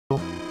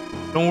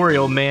Don't worry,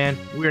 old man.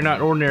 We are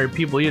not ordinary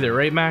people either,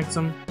 right,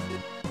 Maxim?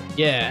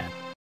 Yeah.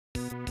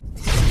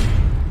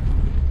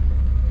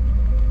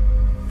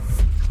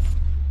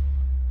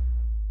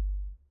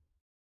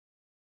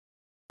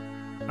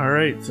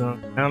 Alright, so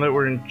now that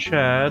we're in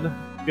Chad,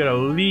 we gotta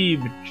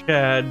leave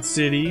Chad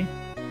City.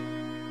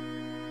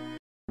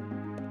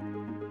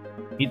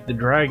 Eat the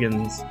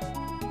dragons.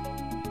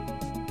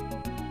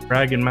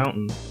 Dragon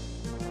Mountain.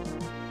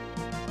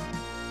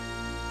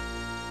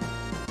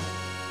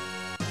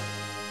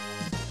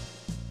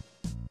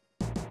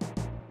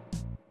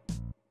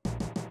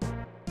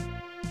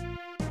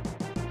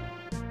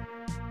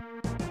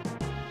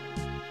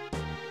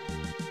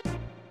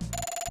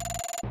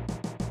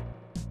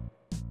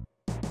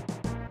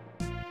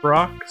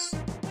 Rocks.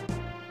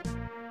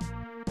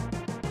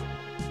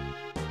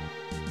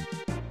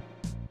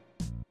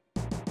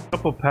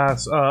 Couple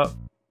paths up.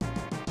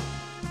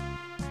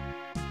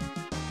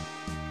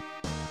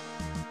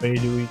 Way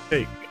do we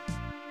take?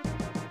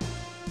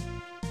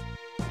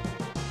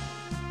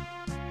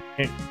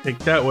 Can't take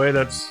that way,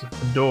 that's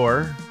a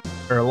door.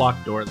 Or a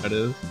locked door, that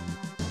is.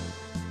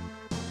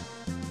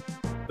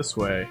 This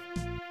way.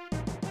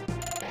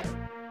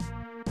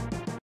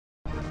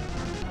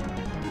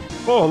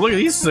 Oh, look at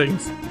these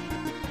things!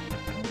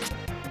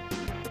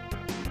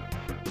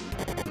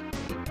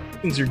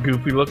 Things are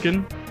goofy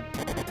looking.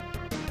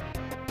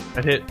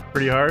 That hit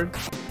pretty hard.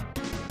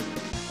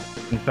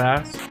 And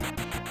fast.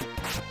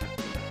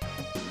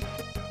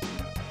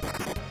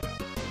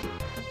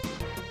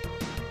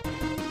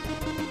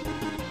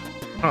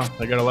 Huh,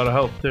 I got a lot of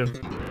health too.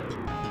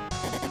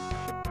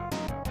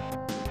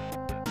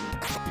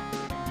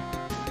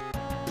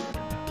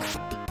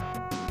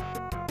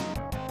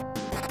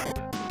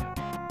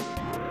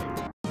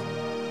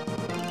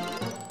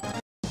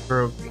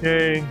 We're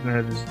okay. Now,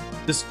 is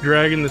this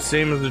dragon the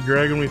same as the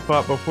dragon we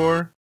fought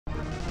before?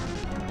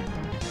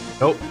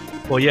 Nope.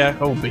 Well, yeah.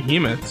 Oh,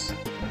 behemoths.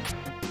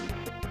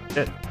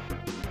 Shit.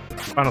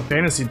 Final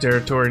Fantasy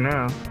territory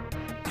now.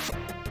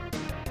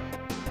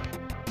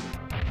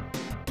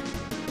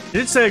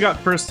 Did it say I got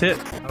first hit?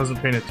 I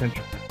wasn't paying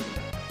attention.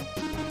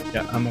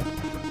 Yeah, I'm up.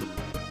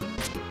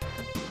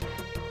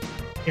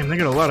 Damn, they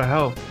got a lot of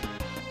health.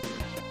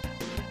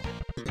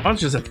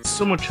 Monsters have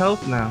so much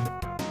health now.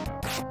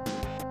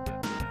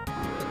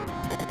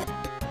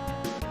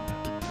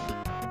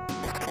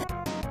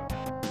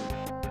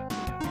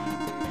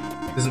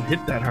 Doesn't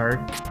hit that hard.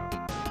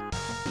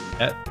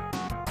 Yet.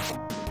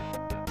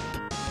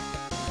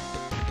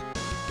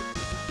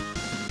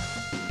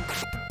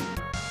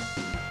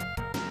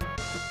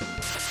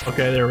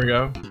 Okay, there we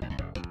go.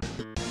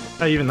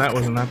 Even that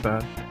wasn't that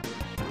bad.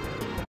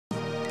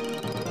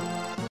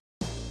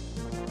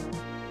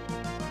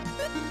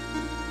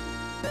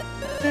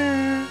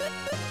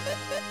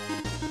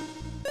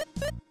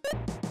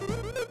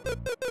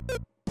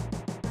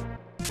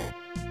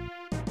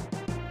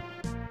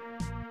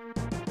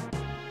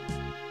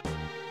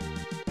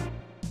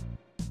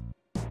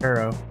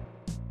 Arrow.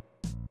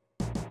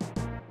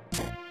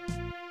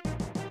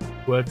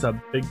 What's a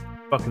big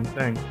fucking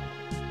thing?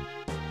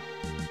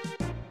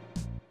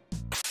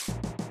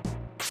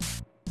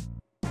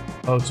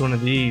 Oh, it's one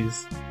of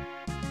these.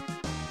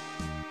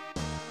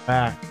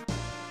 Back.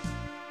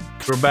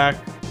 We're back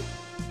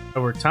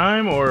over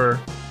time, or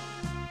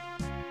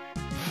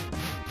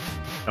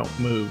no,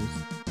 moves.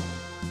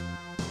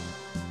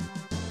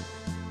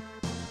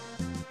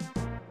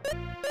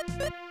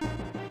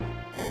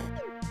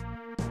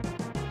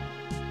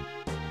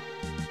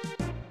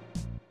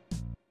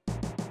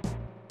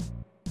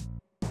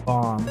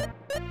 Bomb.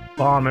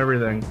 Bomb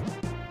everything.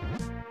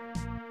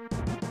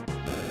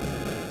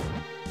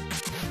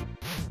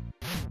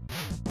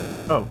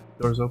 Oh,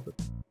 door's open.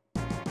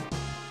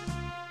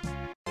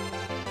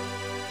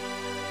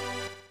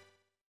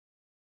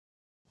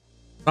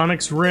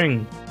 Sonic's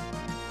ring.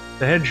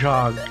 The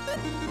hedgehog.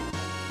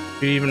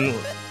 You even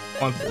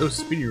want the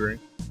speedy ring.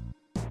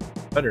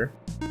 Better.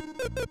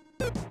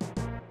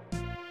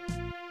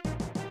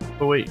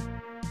 Oh wait.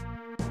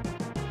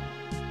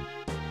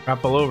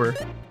 Crap all over.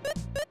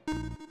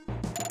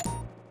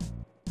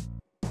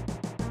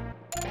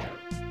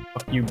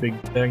 Fuck you, big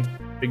thing.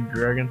 Big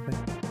dragon thing.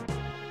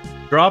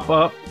 Drop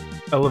up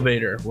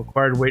elevator.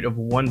 Required weight of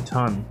 1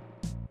 ton.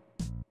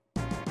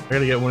 I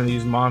gotta get one of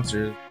these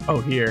monsters.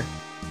 Oh, here.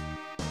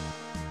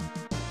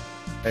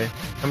 Okay,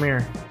 come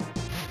here.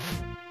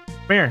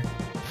 Come here.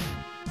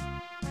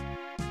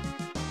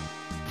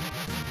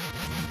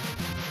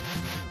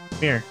 Come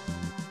here.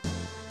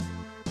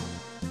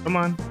 Come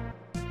on.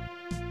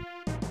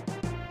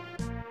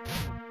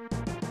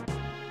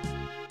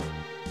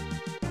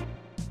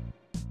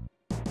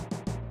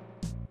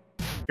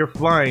 You're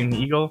flying,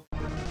 eagle.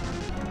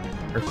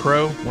 Or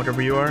crow,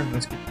 whatever you are.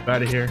 Let's get you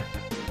out of here.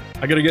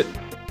 I gotta get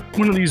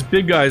one of these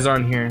big guys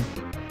on here.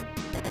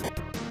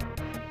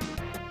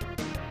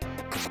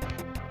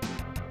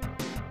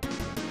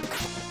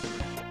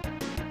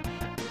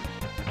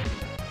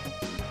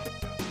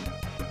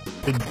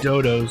 Big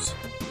dodos.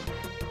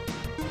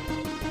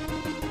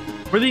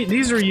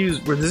 These are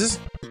used. Were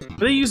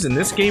they used in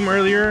this game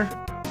earlier?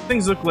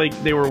 things look like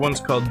they were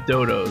once called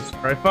dodos.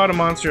 Or I fought a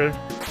monster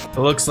that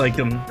looks like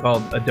them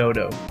called a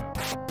dodo.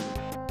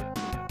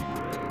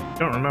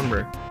 Don't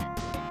remember.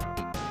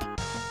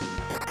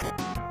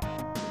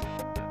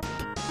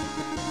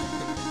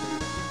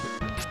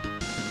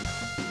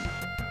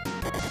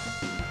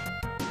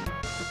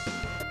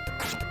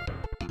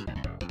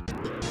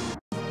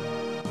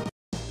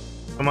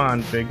 Come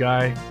on, big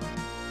guy.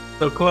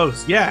 So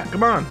close. Yeah,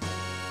 come on.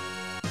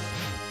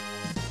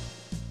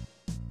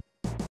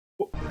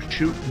 Oh,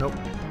 shoot, nope.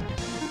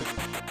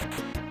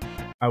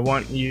 I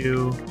want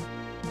you...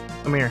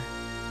 Come here.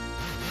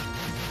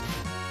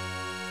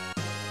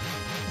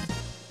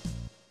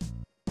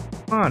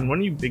 Come on, one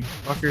of you big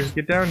fuckers,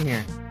 get down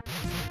here.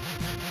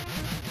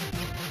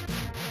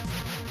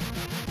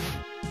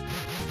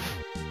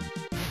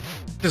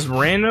 Just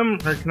random,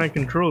 or can I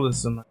control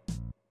this somehow?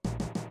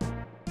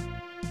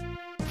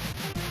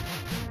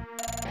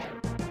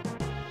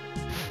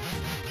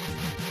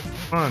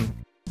 Come on.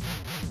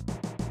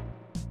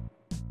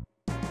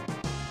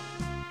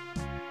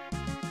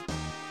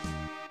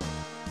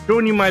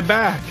 Showing you my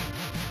back.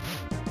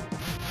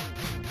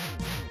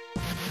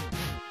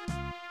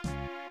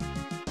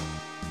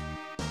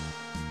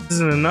 This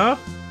isn't enough?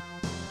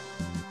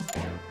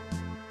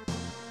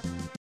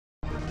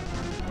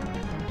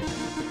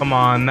 Come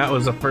on, that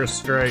was a first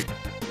strike.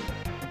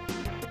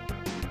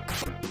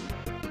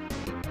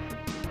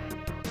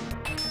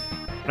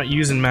 Not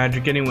using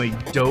magic anyway,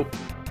 dope.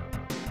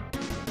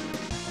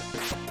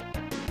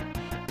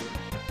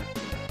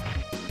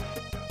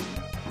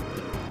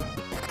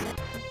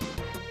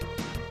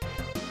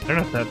 They're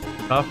not that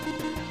tough.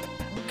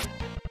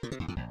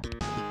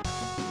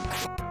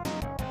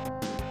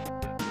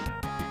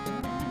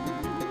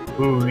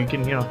 Ooh, you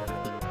can heal.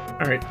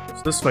 Alright,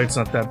 so this fight's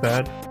not that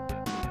bad.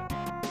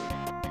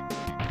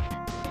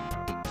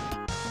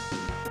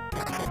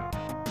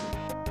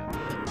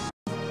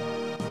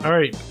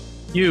 Alright,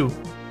 you.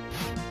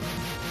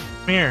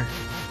 Come here.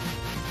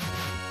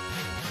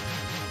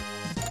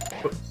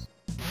 Whoops.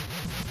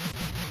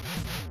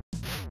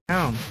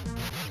 Down.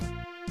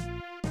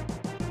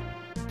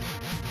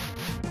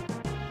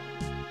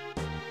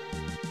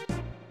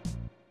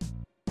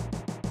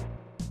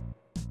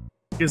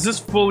 Is this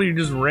fully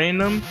just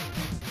random?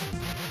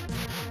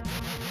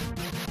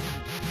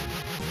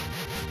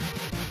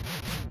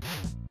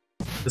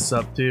 This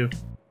up too.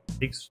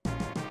 Takes.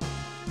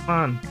 Come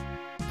on.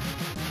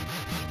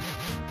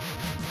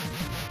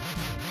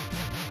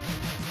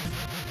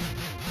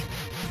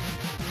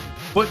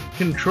 What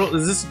control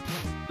is this?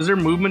 Is their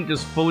movement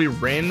just fully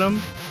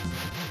random?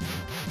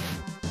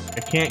 I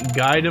can't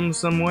guide him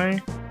some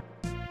way?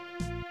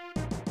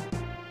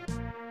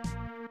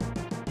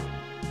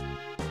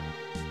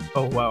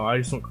 Oh wow, I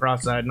just went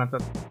cross-eyed, not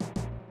that.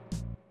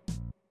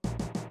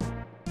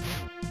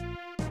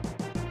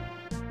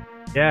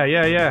 Yeah.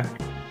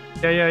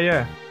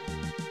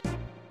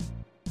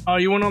 Oh,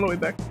 you went all the way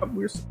back up,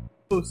 we were so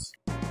close.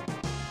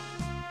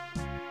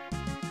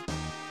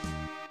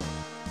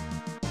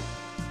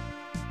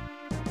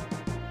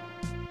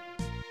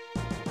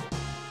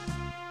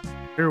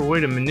 Is there a way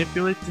to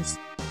manipulate this?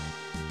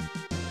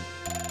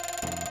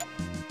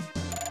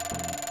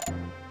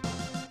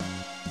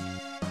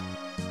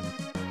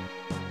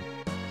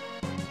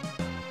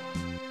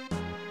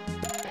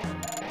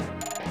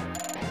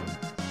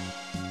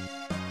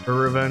 For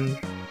revenge.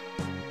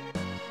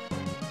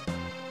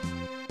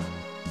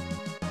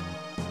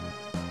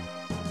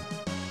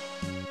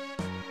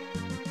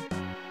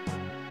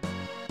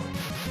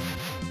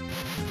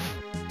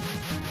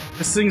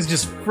 This thing's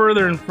just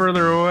further and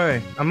further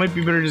away. I might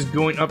be better just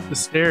going up the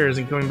stairs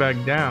and coming back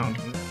down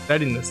and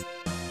setting this.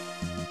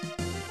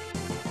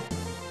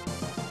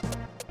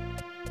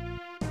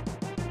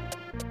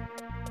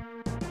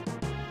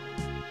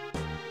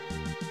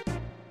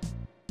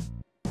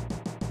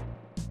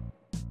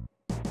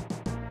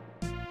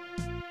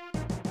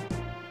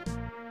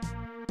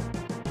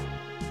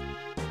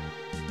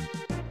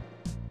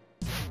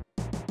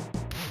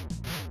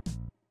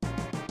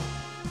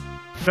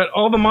 Got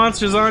all the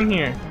monsters on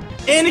here.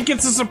 And it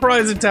gets a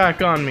surprise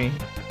attack on me.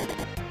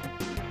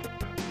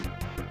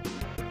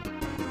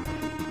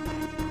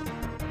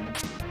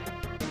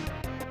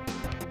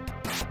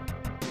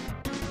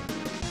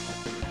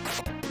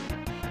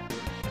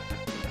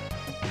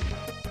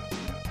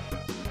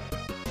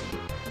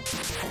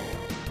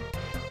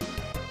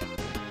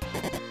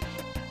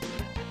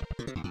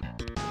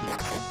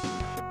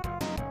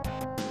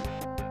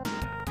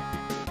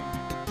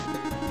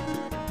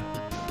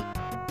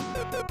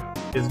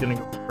 Is gonna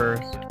go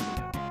first.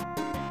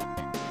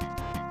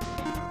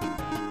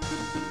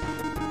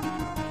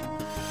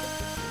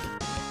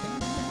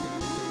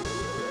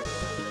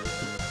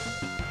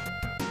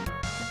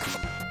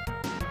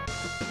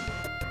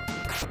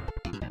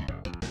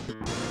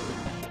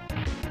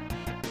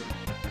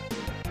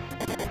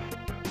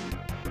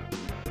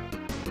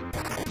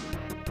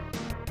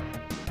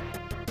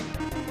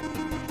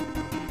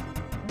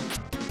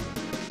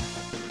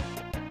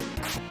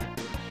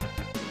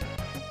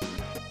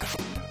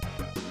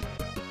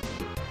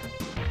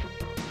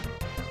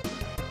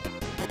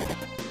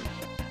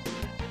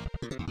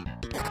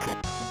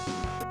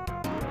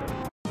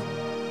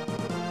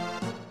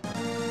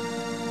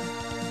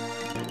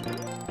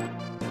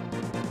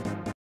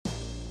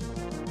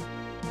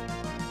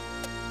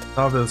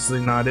 Obviously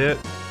not it.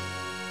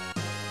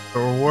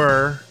 Or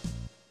were.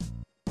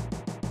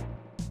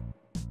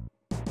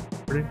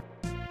 Pretty.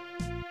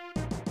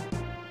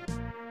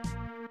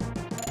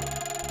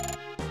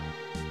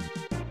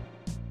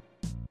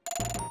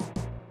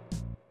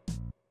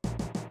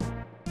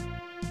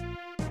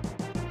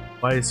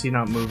 Why is he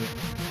not moving?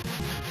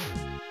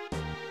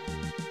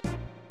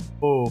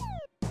 Oh.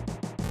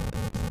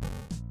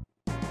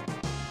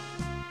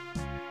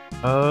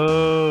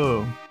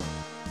 Oh.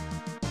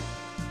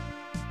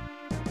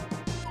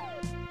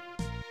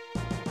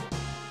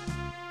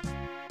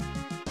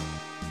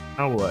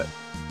 Now what?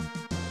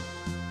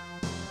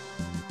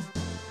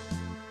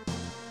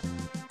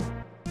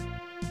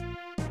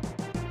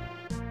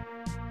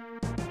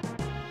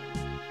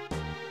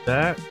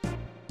 That?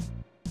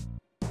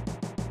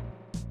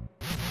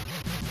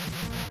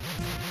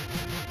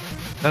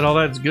 That all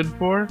that's good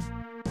for?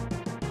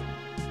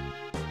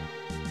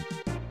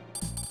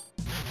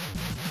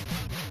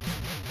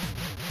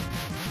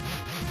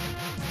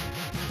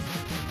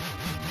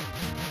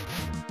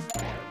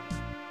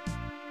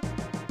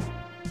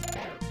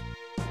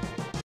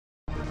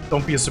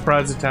 Don't be a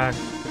surprise attack.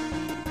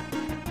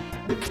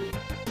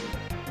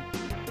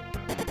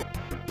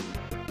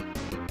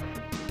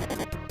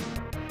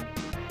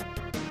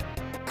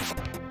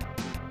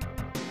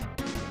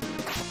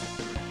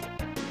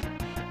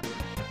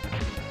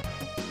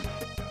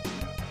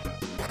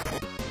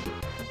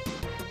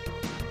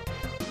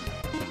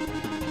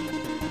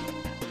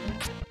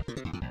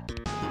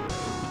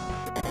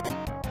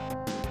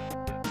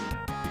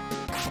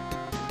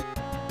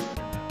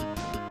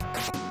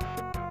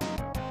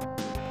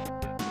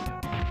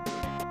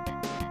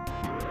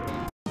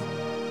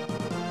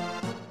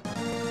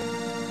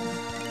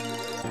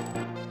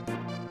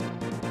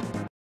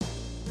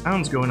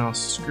 Sound's going all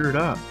screwed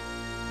up.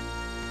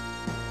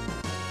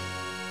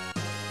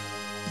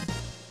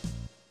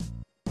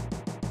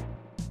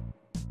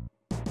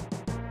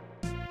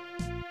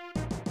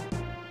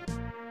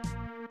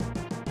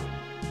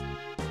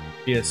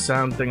 Be a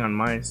sound thing on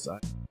my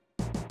side.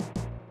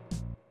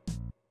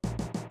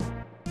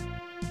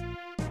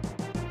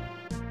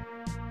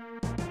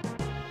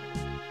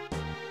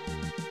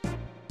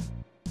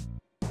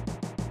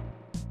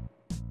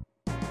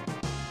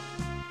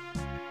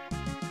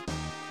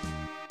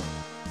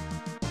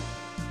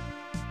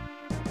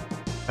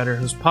 Better,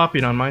 it was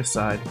popping on my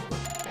side.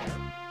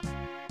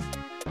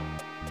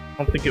 I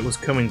don't think it was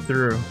coming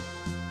through.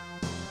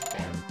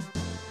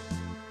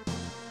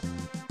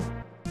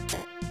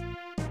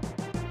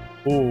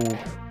 Oh.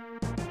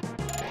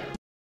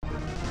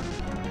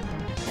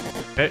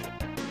 Okay.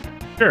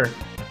 Sure.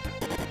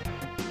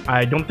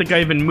 I don't think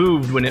I even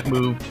moved when it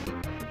moved.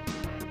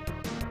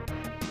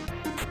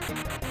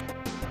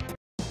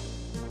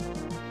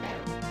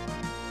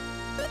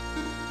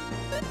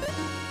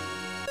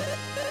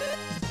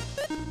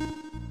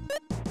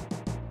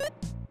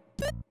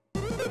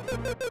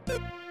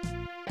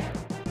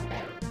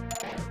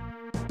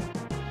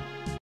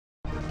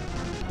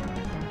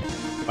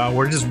 Wow,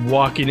 we're just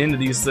walking into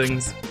these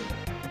things.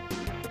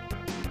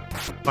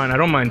 Fine, I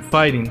don't mind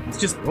fighting. It's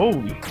just, oh,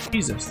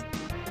 Jesus.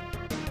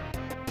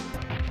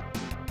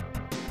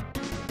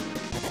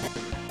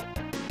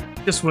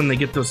 Just when they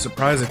get those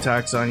surprise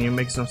attacks on you, it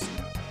makes no sense.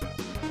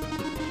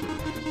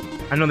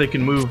 I know they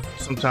can move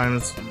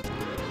sometimes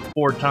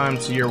 4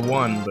 times to year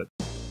 1, but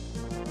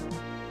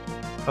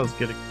that was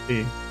good at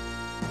be.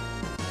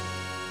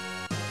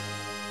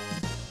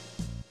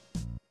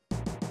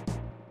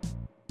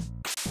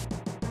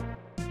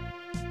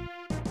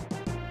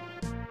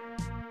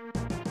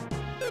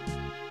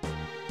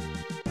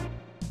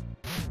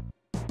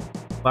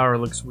 Flower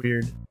looks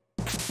weird.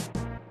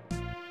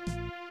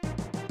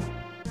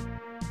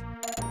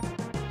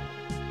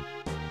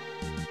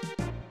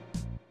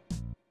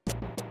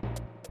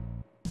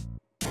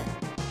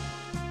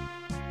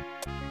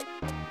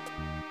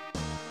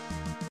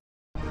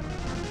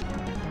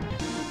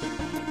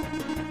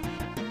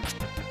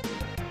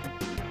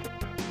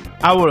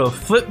 I would have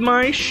flipped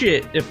my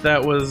shit if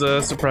that was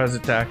a surprise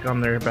attack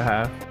on their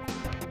behalf.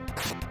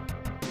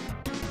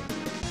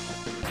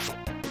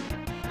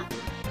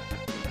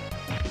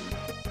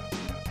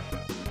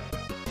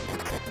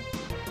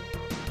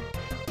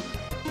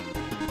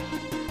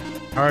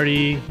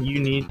 Artie, you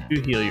need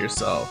to heal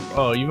yourself.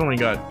 Oh, you've only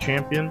got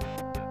champion?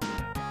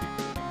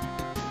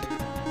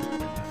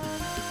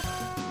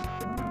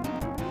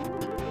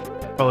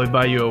 Probably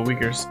buy you a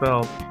weaker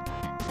spell.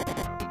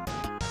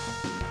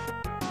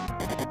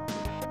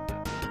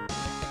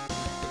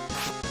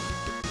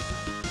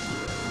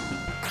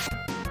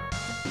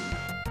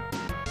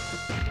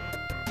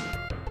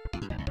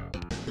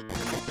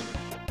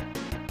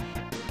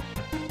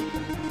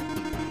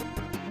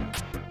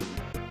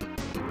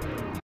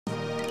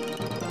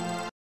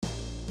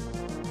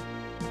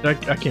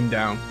 I came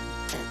down.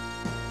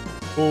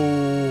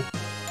 Oh.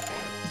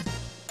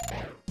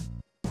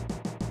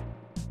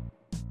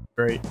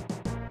 Great.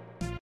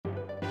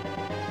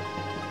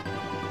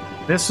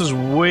 This is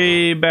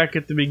way back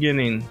at the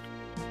beginning.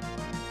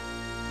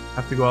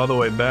 Have to go all the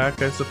way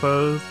back, I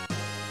suppose.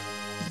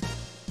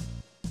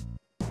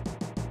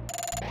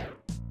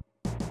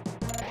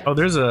 Oh,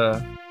 there's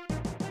a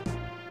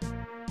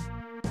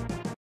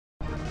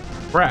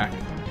rack.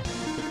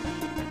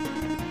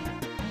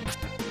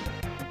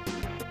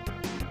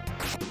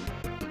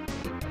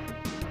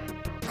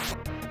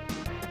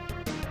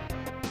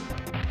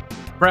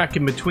 Rack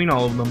in between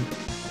all of them.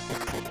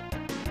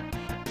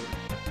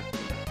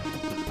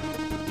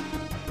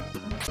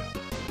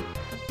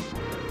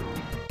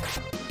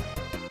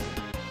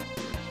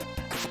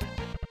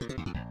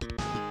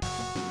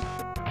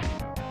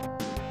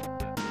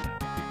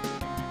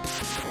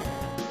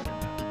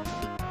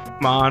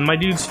 Come on, my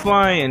dude's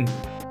flying.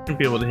 Shouldn't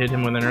be able to hit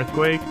him with an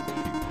earthquake.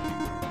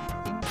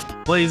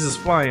 Blaze is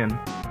flying.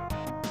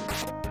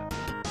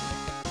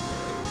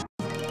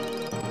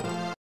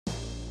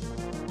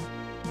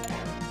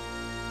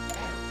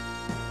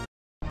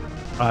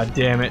 Ah,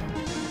 damn it.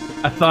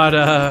 I thought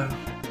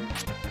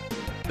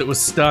it was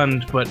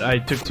stunned, but I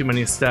took too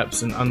many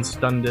steps and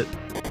unstunned it.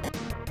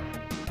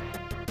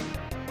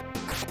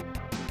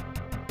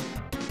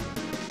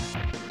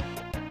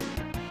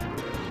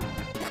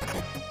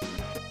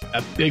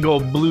 A big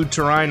old blue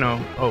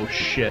Tyranno. Oh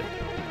shit.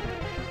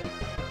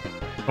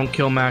 Don't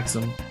kill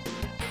Maxim.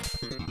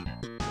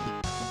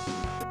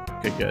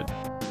 Okay, good.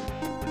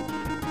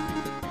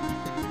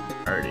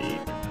 Alrighty.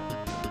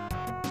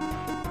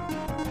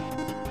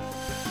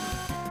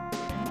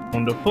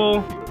 One to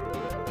pull.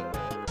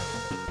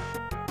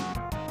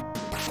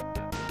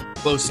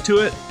 Close to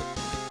it.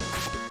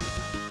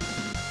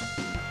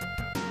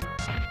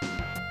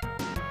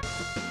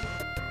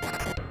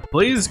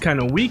 Blaze is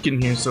kind of weak in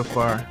here so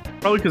far.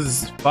 Probably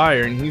because it's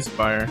fire and he's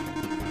fire.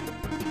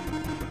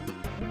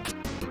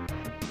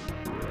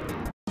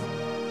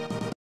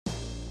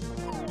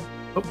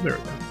 Oh, there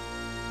we go.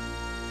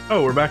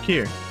 Oh, we're back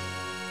here.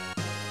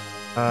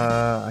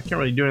 I can't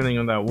really do anything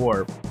with that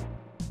warp.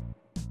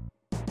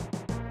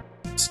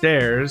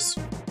 Stairs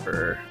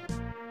for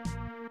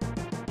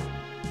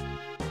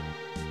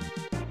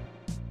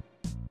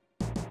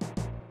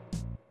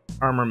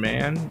Armor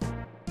Man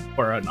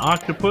or an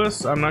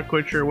octopus. I'm not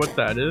quite sure what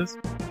that is.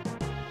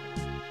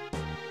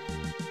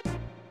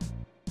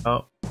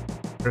 Oh,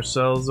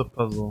 ourselves a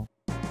puzzle.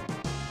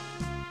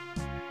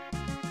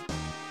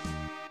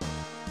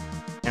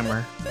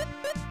 Hammer.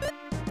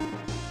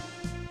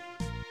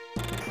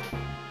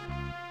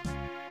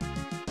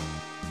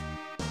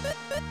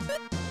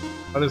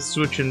 What is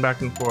switching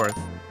back and forth?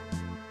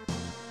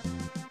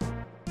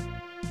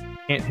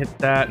 Can't hit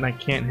that, and I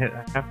can't hit.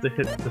 I have to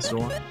hit this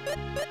one.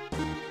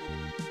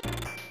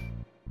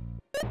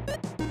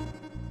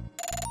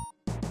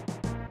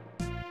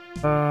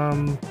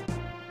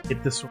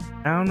 Hit this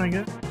one down, I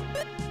guess.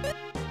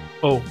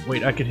 Oh,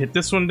 wait, I could hit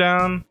this one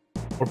down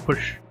or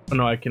push. Oh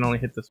no, I can only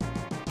hit this one.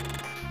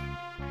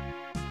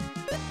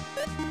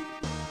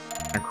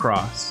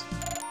 Across.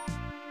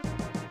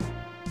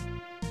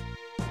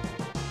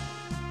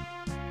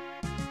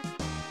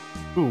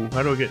 Ooh,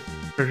 how do I get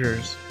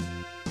treasures?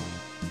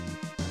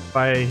 If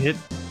I hit.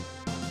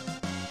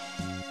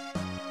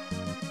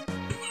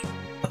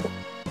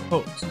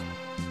 Oh.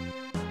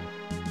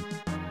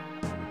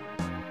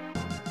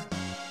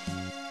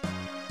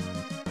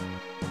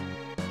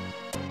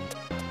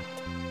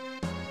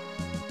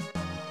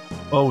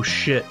 Oh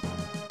shit.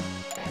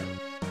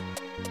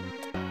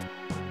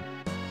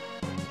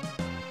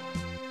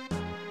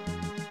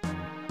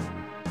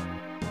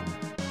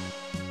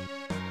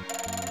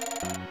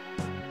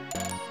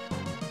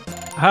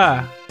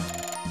 Ha.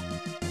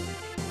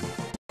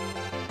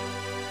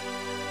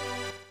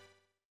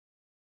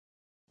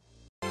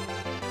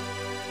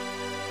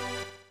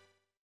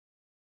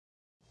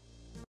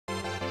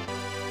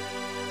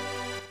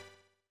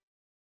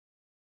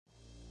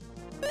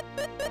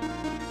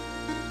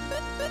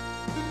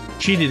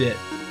 Cheated it.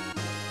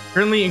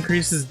 Currently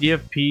increases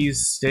DFPs,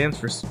 stands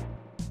for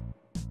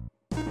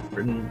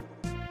written.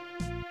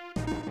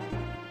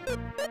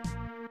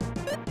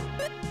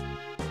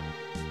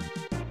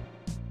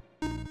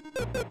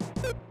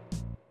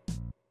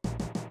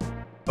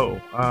 Oh,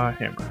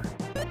 hammer.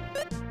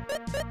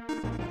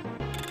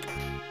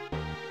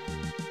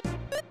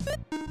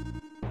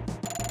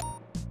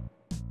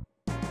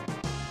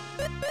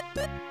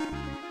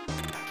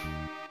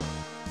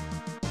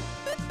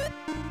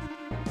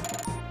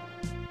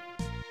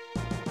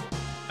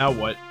 Now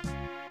what?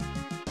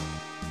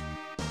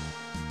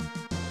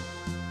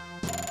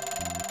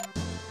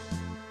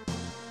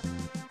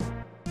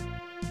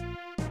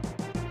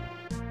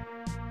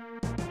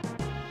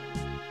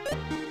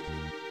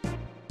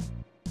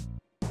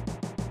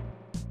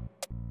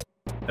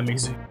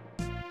 Amazing.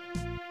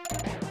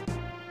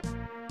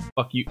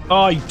 Fuck you.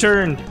 Oh, you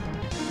turned!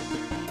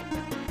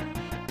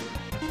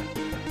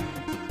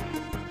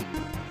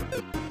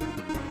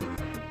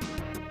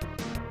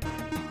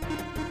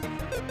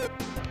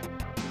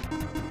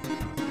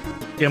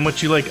 See how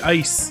much you like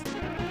ice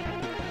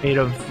made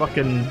of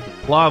fucking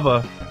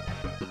lava.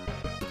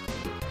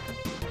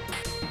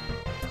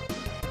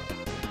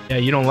 Yeah,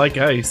 you don't like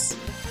ice.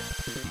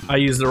 I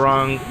used the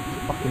wrong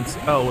fucking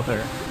spell with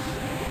her.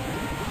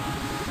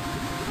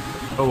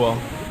 Oh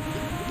well.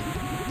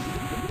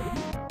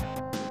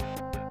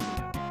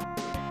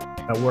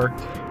 That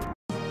worked.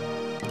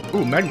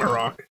 Ooh, magma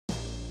rock.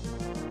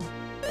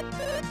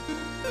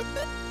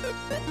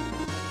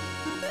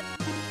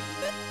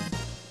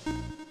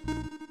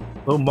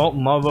 Low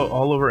molten lava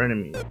all over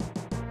enemies.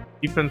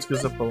 Defense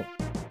goes up a...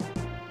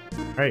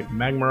 Alright,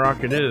 magma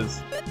rock it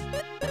is.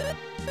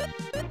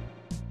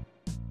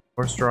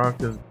 Force rock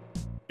is...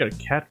 Got a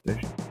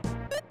catfish.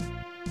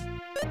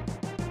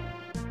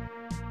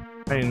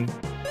 Fine.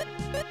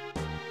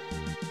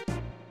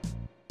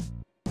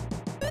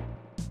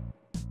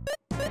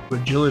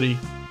 Agility.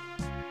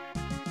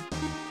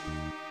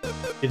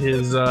 It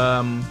is,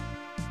 what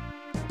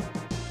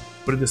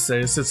did this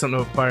say? It said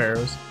something about fire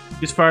arrows.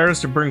 Use fire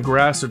arrows to burn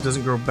grass so it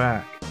doesn't grow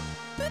back.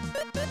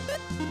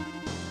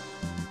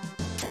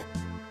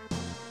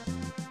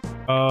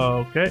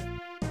 Okay.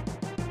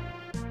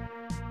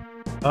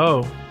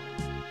 Oh.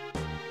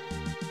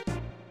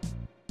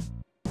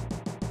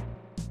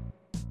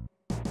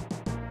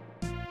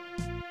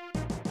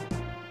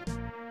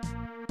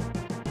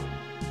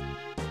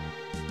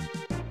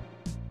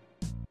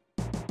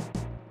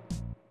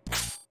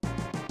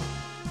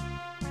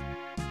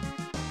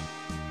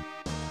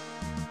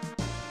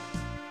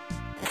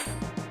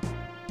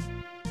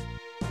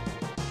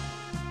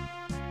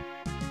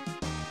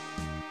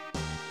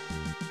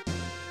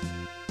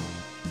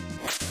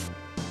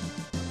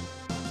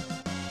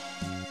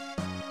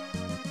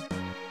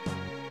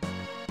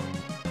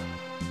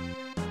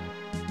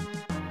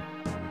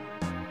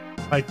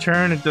 If I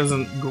turn, it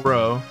doesn't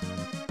grow.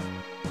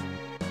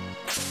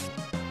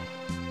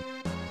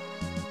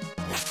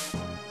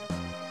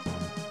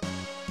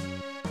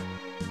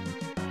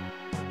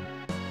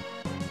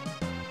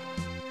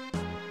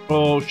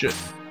 Oh shit.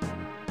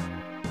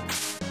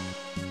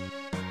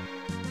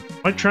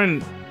 Am I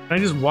trying? Can I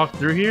just walk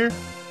through here?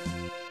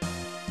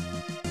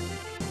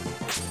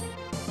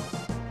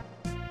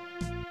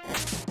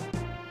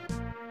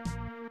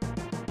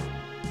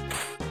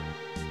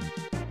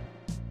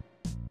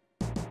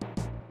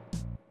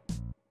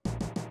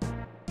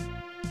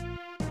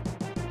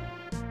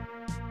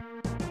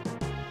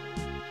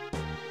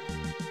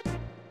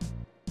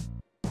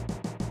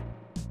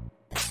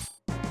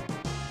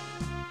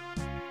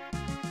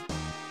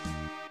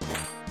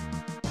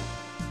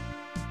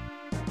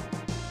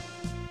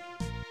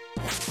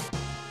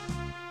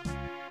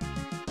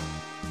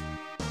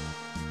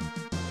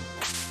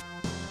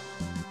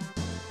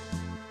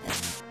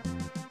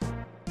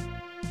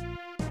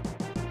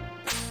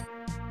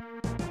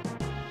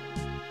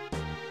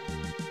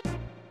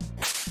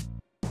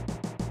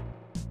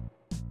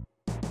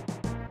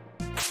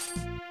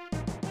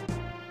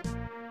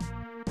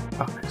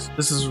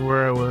 This is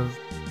where I was.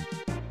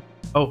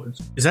 Oh,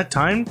 is that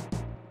timed?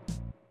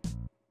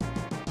 Or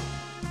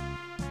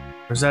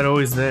is that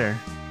always there?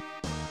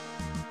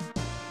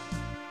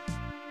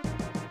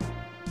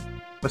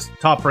 What's the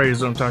top right is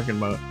what I'm talking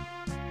about.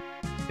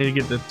 Need to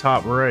get the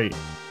top right.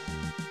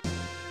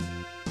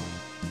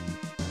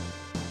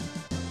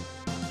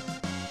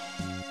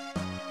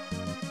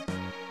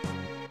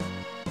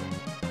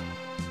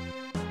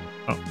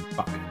 Oh,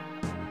 fuck.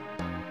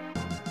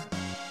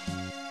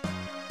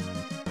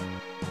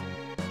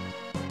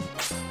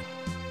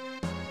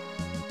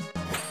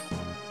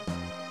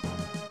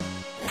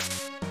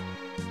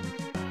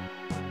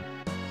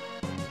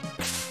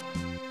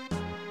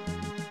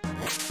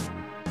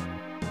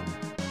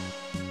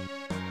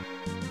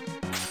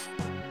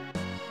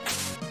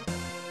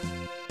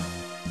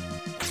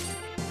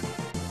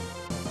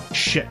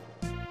 Shit.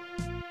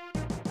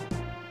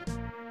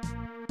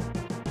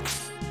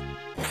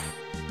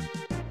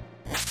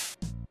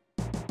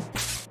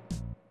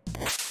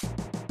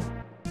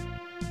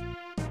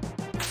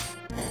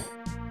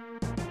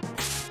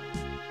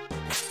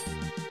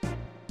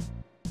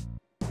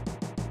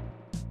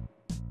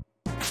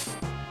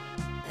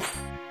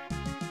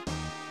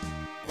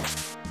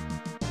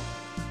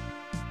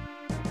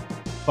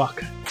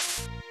 Fuck.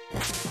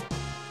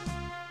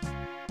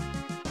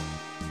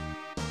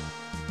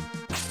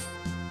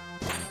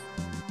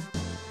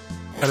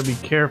 Gotta be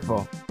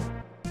careful.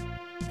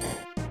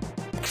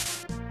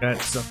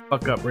 That's a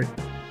fuck up right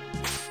there.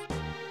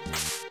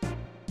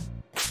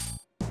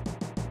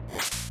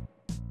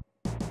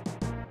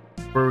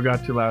 Where we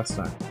got to last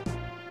time.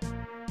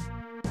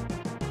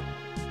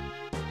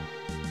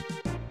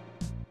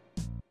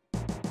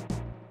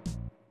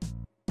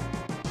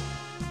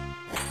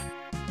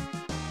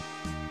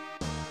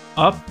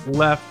 Up,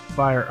 left,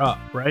 fire up,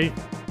 right?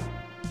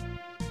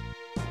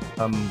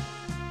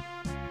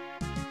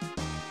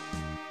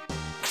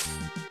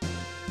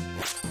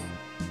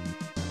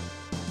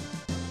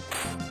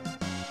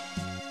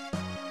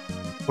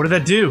 What did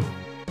that do?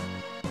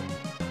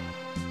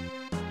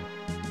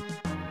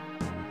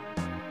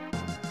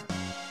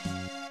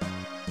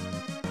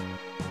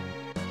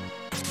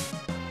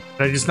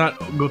 Did I just not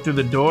go through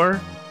the door?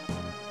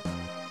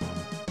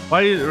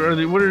 Why are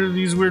they? What are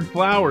these weird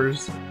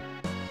flowers?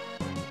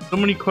 So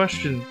many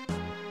questions.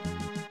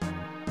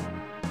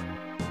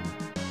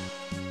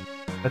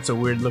 That's a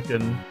weird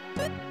looking.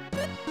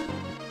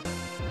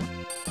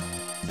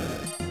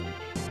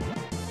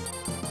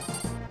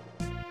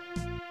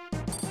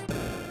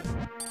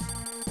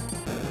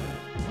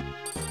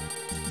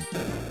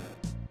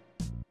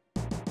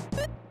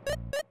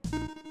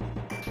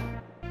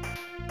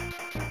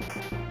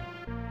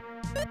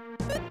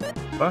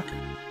 Fuck.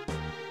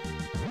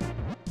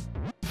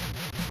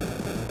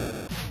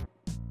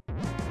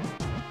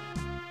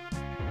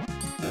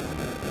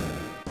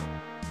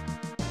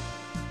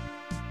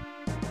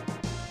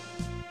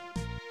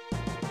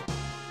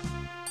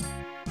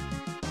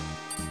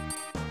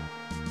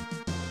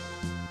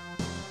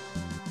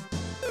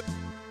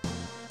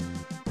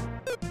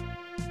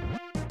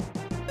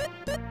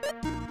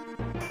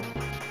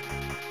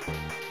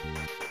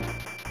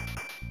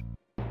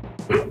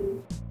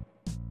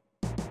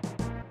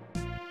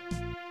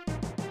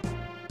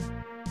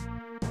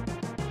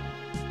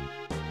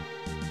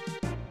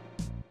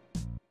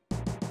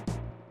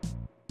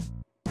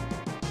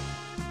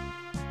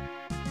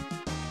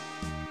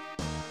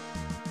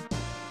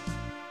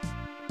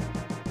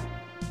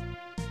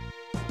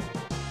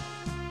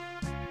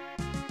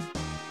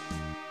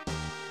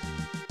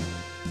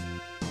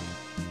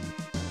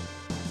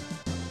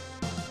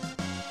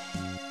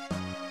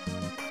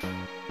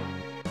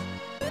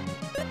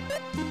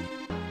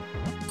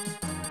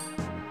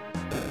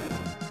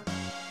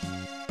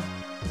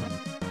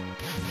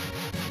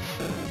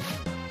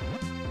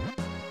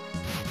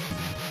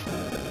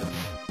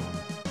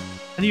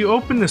 How do you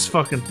open this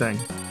fucking thing?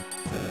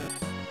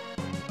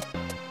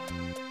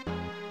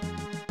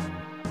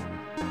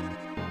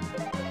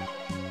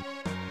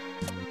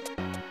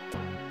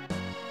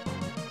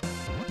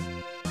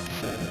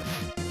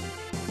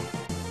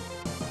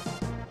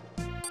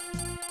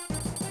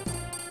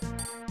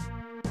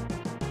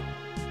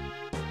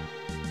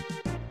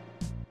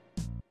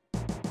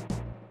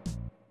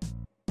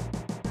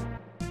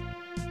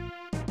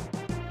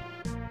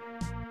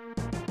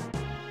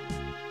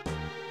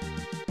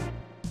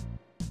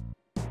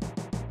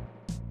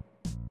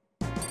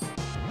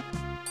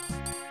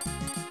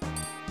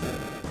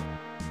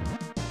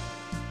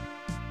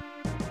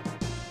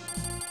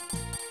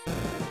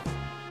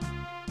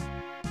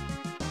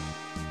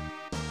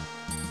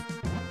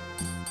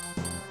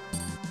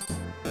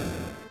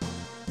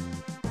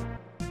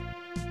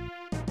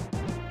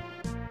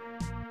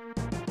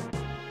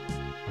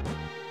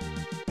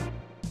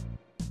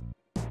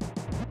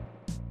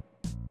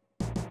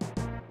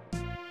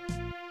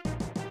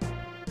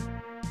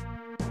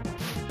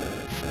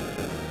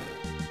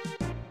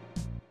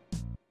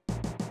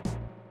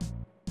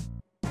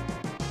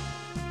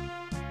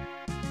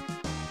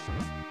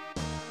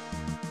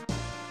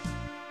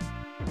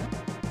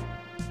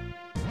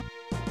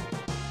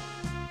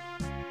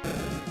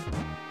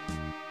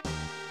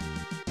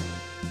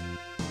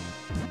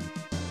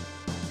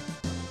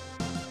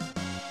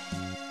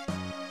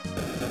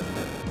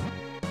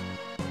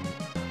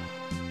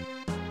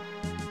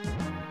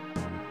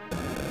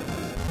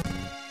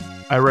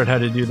 I read how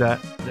to do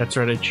that. That's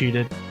right, I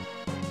cheated.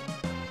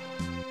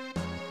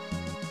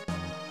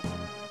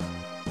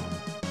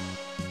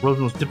 World's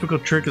most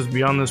difficult trick is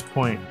beyond this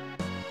point.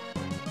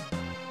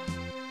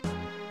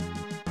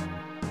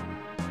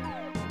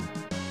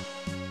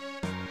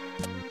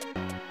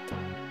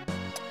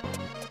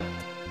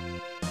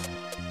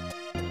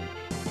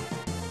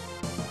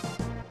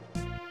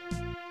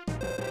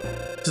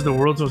 This is the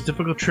world's most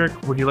difficult trick.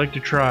 Would you like to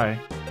try?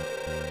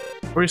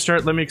 Before you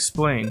start, let me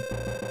explain.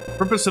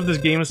 The purpose of this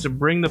game is to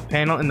bring the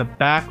panel in the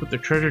back with the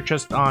treasure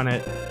chest on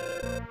it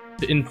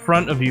in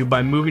front of you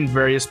by moving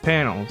various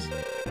panels.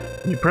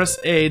 When you press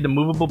A, the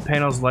movable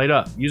panels light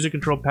up. Use the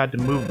control pad to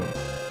move them.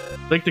 If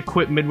you'd like to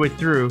quit midway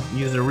through,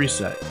 use a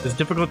reset. It's a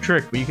difficult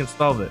trick, but you can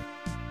solve it.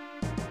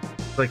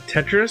 It's like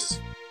Tetris.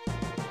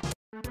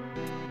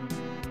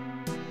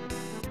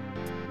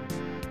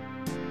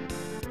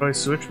 Do I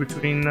switch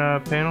between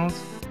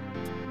panels?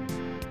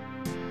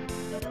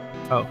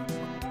 Oh.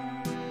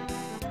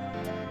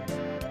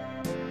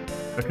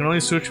 I can only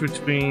switch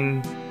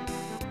between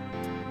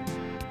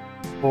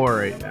 4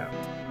 right now.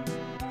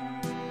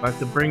 I have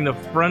to bring the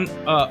front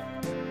up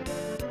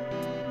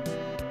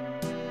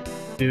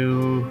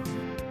to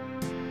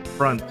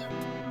front.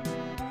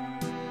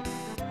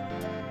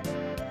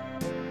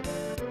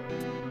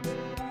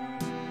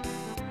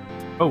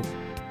 Oh,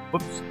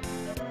 whoops.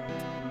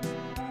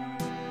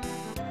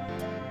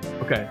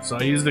 Okay, so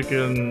I use the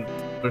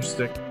controller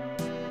stick.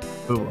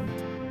 Move them.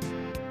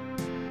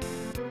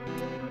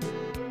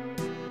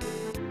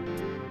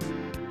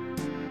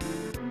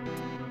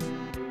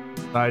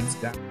 Sides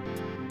down.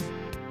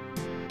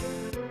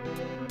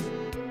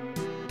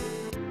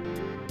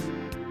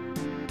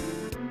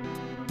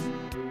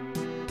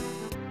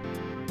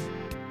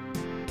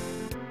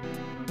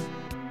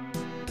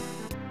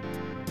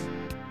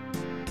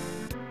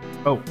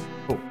 Oh,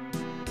 oh.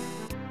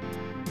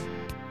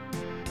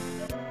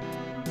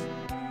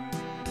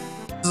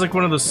 This is like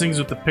one of those things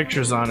with the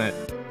pictures on it.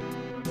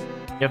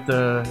 You have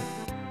to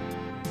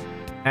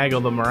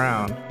haggle them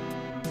around.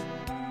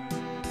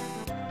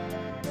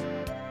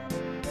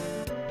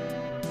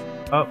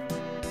 Oh.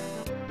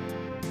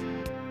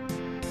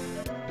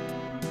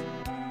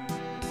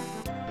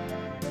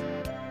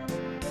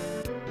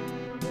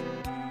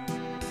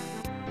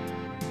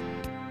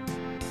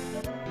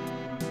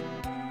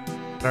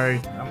 Sorry,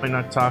 I might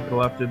not talk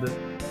till after this.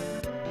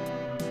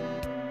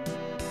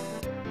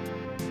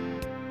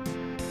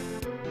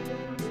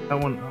 That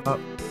one up.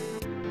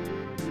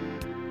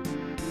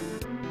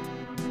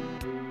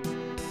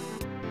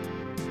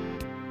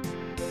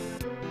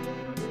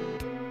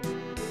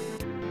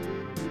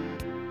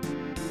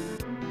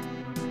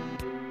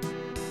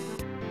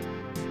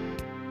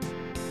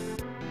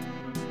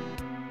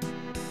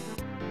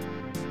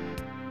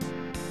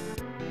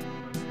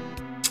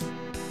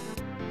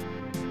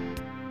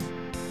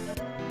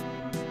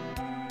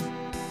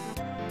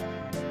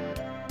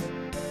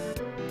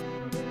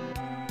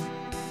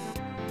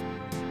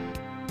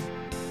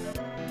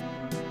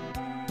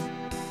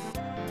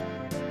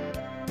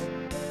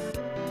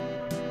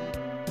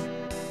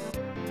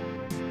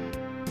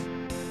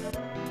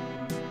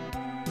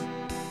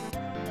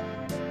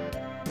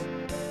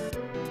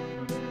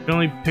 You can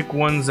only pick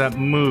ones that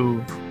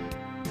move.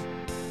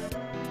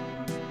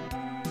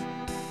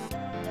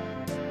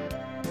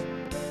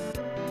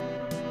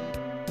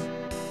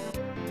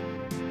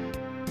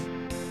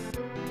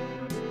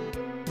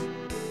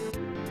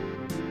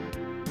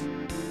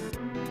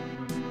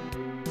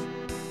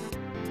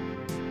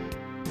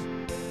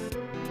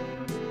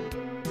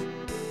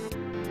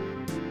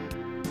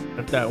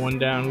 Cut that one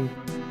down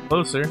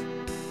closer.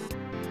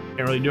 Can't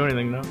really do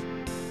anything though.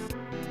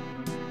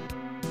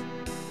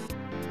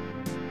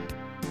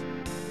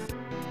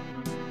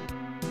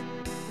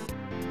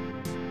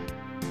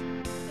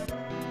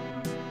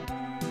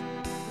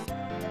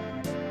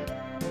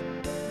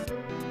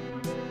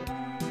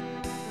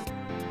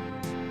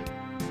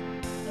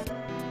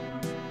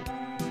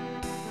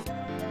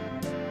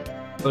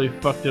 Really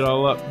fucked it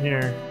all up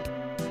here.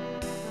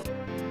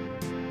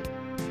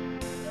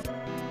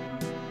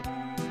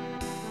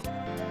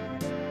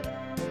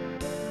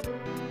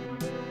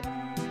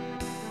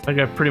 I think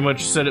I pretty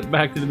much set it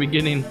back to the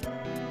beginning.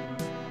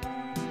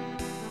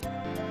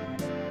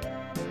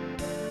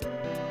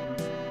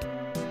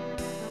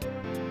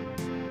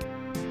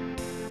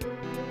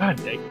 God,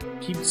 it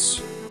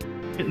keeps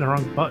hitting the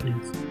wrong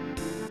buttons.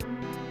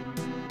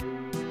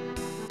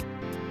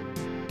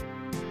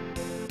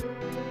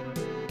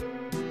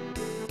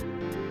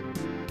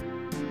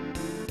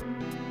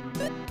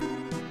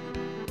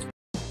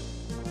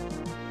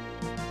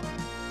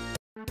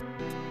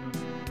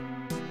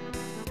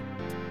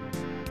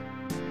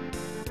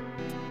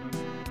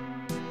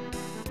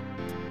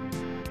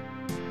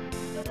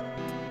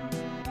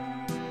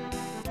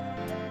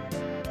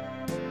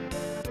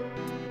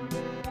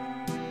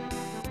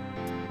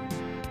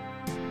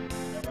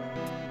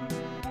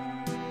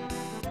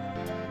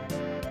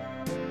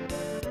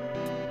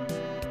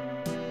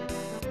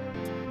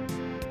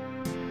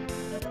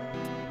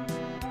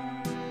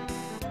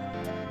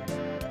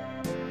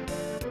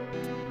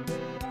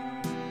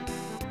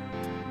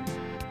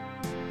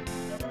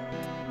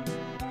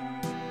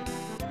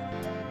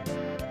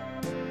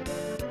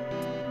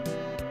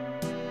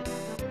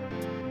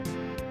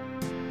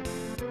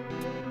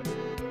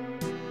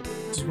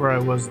 This is where I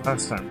was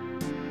last time.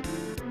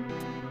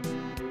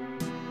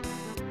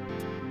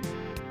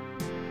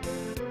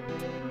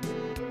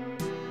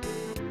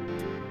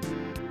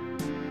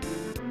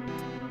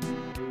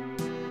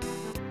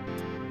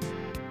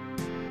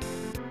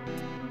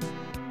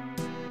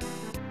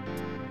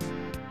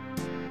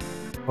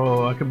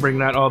 Oh, I can bring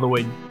that all the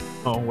way.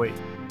 Oh, wait.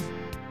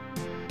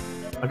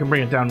 I can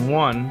bring it down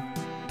one.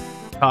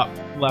 Top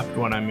left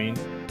one, I mean.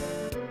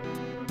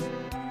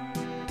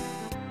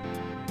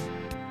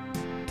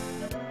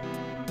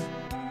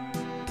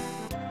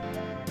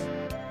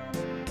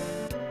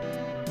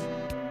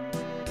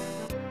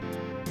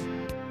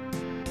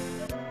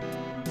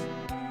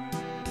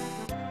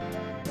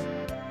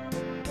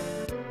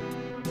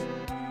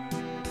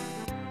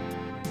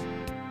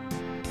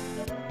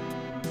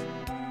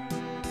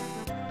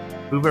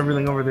 Move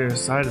everything over there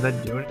aside, did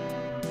that do it?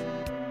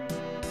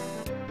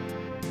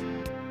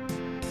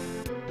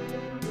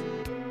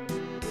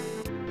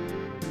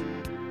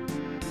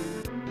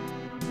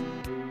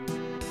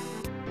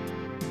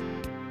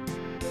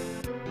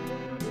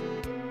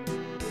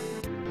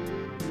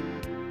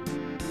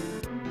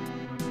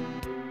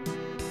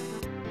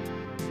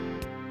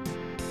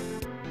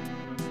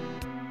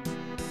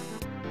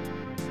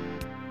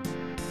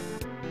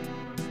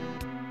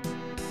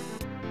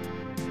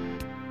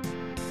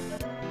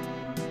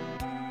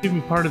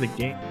 Even part of the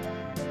game.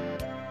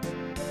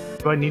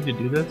 Do I need to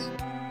do this?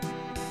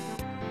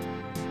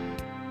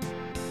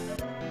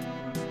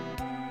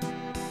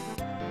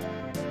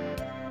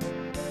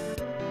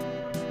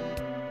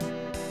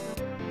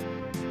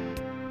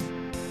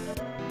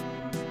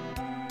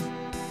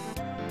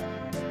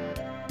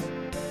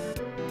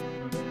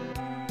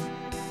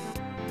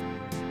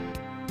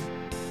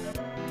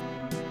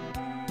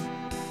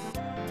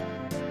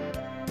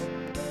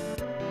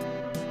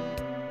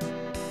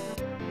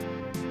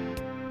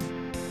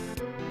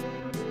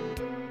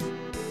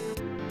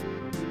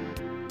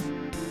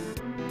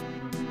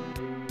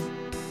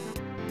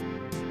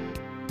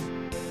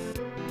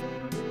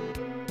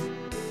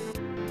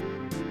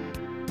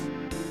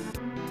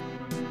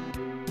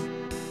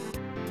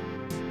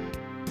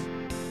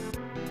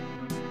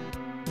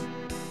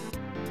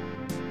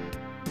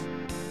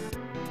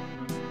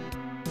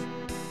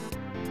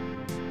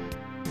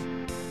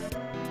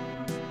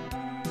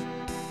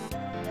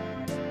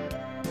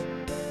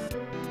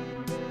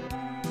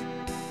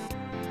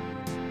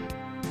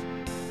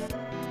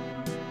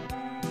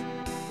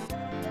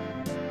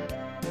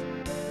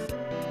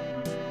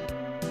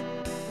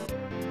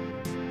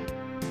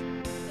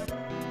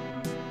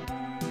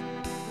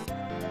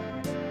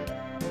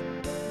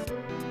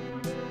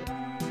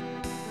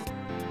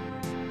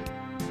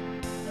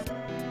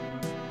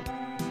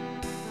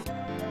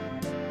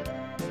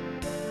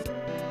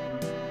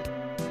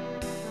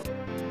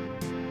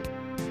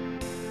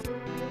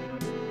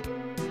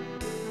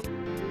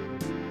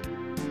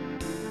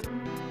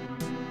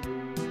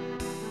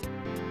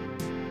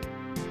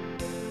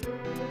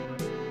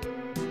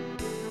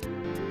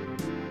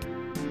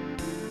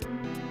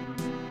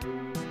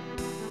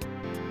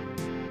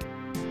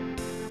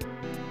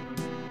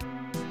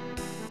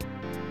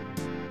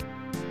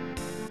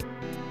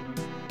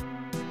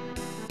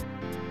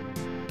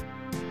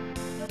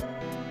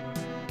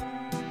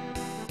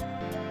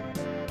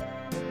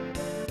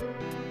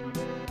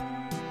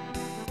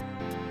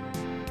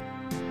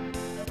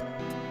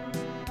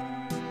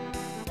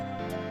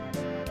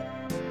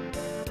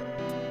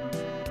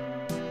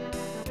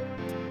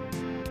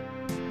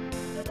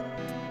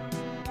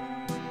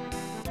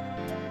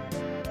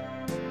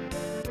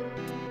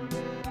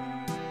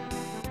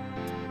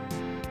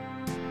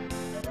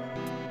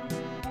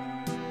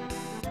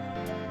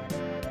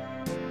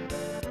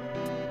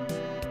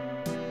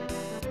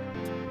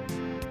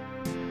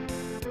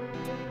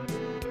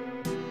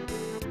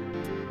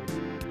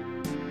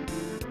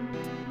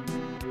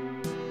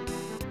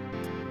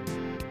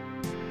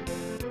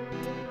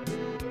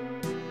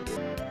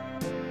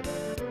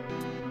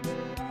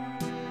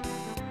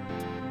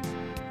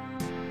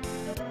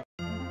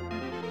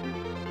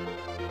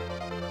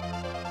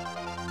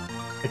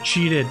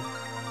 cheated.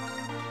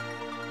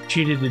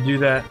 Cheated to do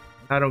that.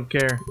 I don't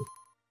care.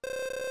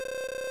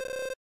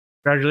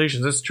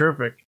 Congratulations, that's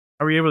terrific.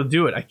 How were you able to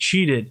do it? I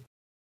cheated.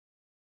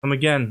 Come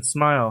again,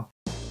 smile.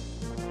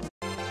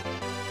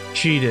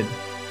 Cheated.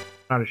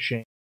 Not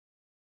ashamed.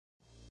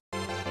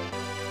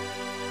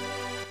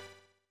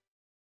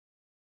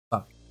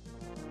 Fuck.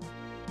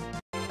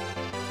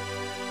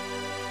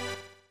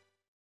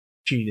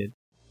 Cheated.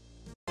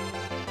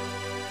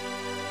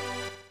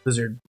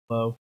 Lizard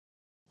blow.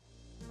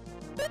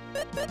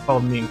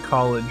 Called me in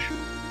college.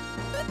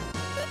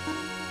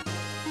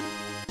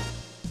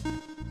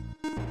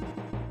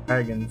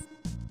 Dragons.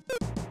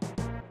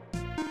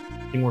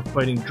 I think we're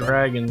fighting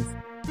dragons.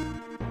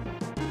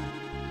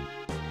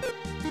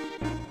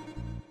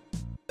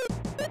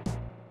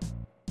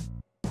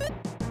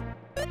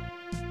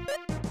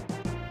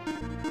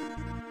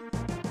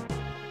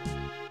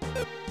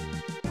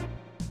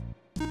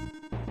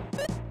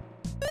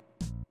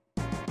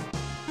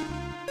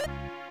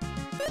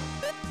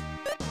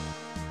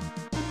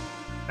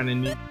 Kinda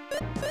neat.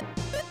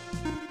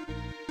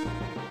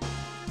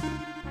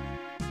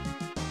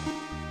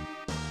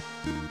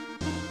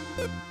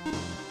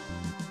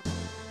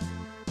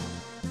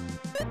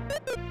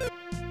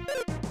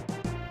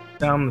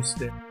 Down the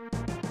stairs.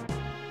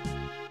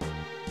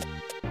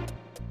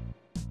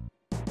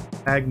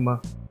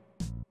 Magma.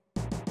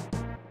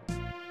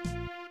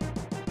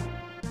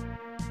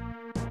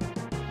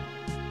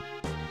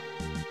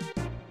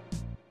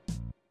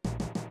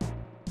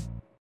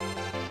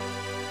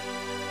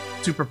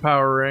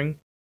 Superpower ring.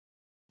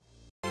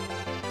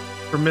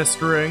 For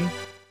mist ring.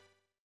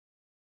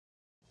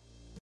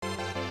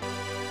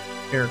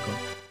 Miracle.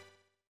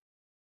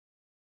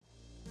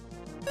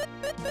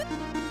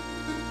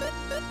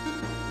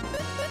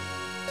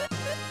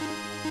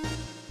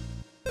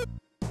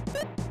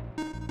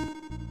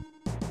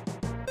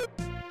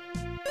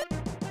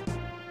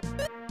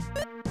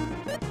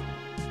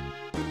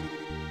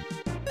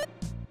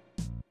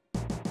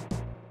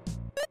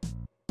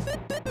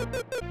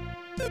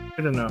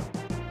 Good enough.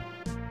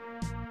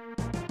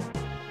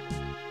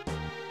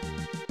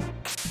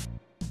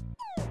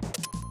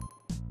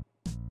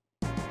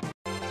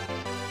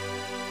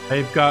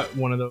 I've got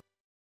one of those.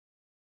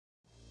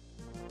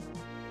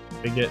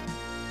 I get.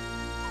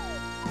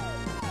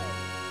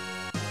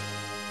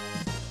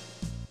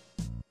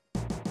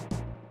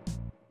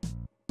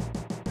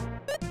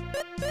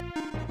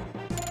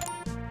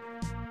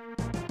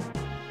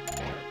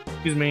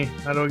 Excuse me,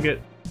 how do I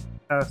get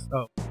past?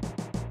 Oh.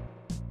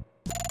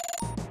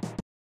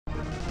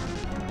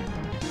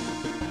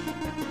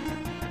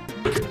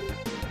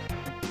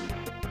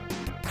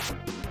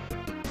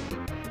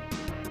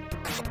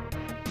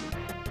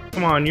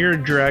 Come on, you're a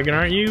dragon,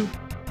 aren't you?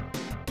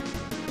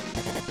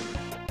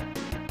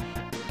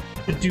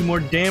 Could do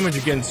more damage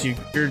against you.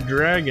 You're a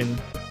dragon.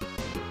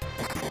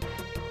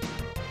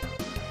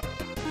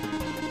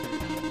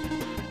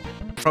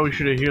 Probably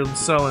should have healed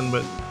Sullen,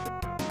 but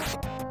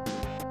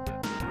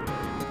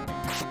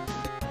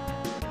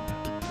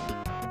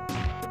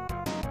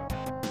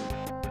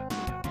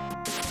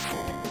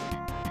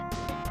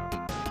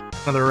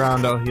another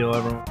round, I'll heal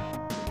everyone.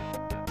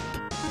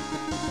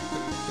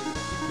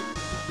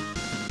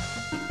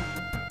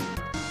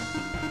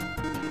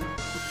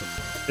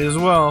 As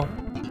well.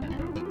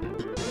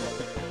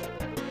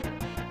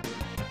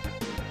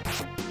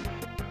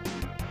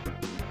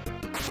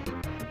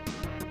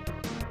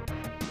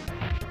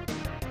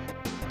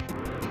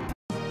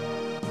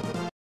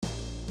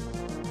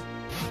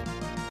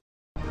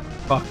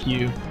 Fuck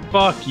you.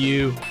 Fuck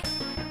you.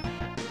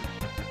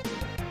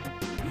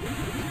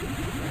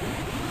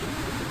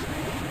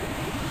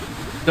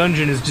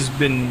 Dungeon has just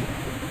been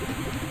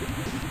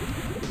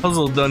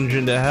puzzle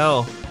dungeon to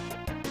hell.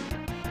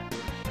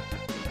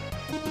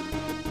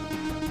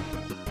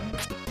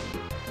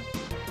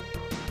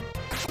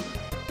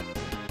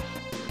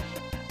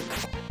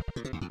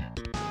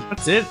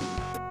 That's it.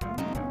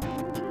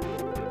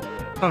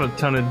 Not a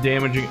ton of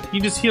damage. He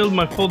just healed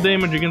my full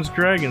damage against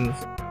dragons.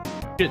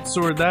 Shit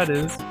sword that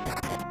is.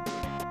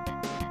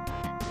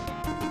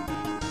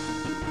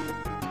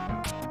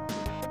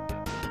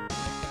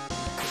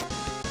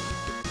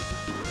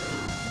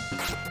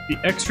 Be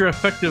extra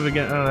effective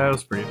again. Oh, that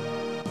was pretty.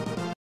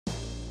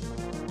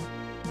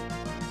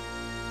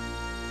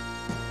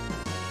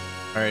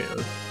 Alright,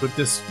 let's see what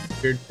this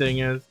weird thing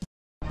is.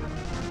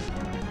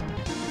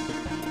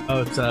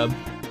 Oh, it's a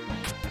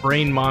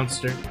brain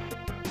monster.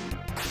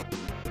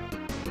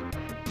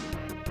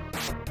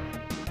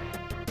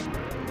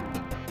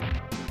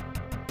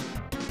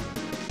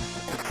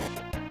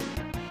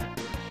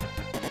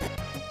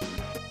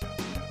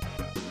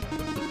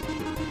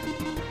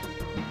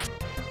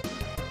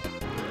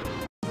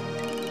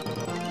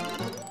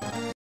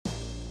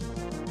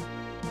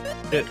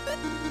 Shit.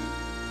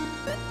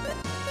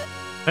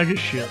 Mega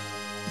shield.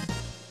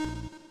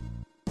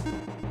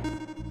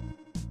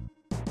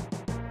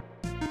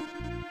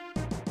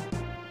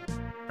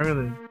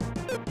 Really?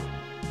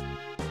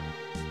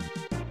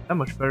 That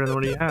much better than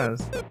what he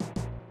has.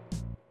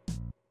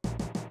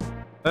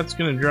 That's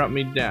gonna drop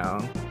me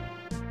down.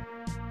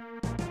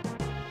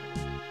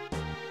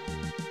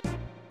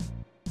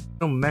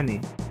 So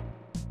many.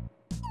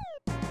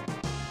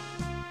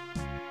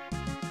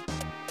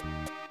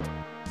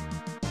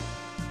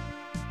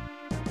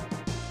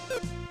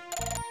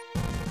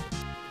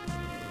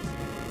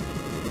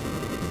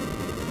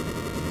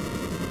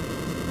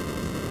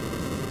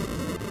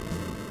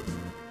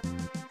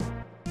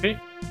 Okay.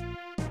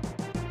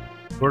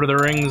 Lord of the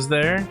Rings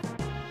there.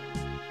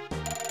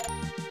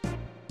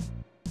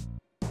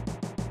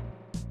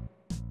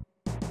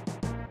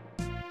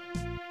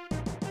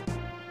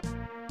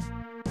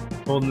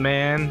 Old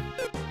man.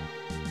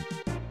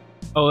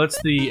 Oh,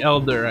 that's the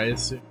elder, I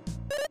assume.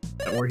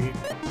 That we're here.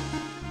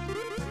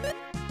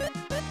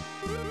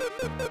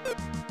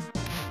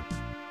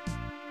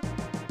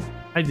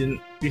 I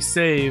didn't. Be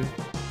saved.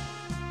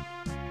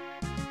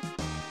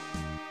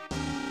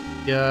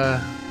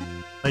 Yeah.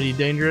 Mighty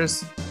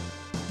dangerous. I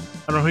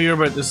don't know who you are,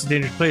 but this is a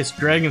dangerous place.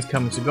 Dragon's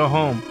coming, so go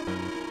home.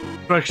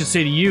 What I should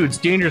say to you, it's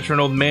dangerous for an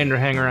old man to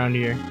hang around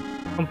here.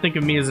 Don't think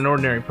of me as an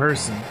ordinary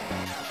person.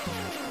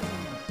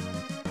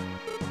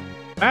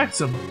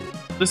 Maxim,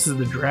 this is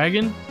the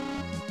dragon?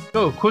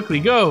 Go, quickly,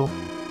 go!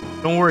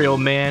 Don't worry,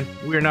 old man.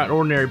 We are not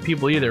ordinary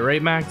people either,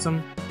 right,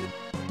 Maxim?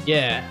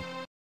 Yeah.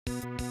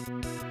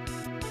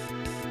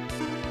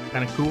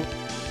 Kinda cool.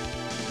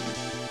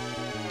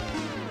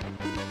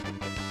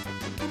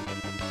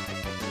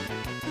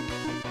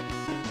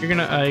 You're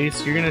gonna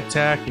ice, you're gonna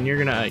attack, and you're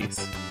gonna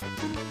ice.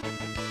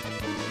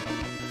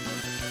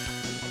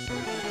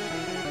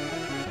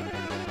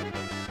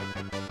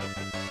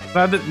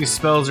 Glad that these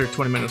spells are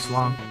 20 minutes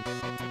long.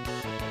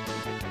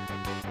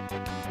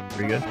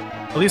 Pretty good.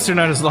 At least they're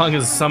not as long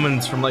as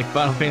summons from like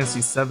Final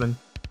Fantasy VII.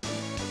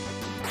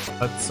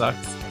 That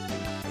sucks.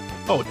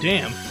 Oh,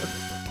 damn.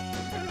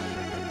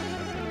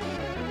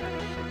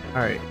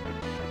 Alright.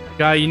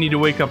 Guy, you need to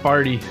wake up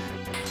Artie.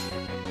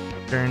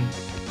 Turn.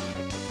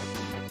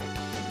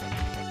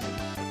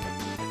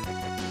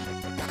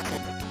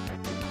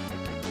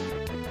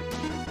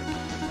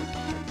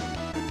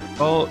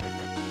 Oh.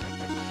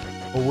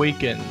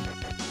 Awaken.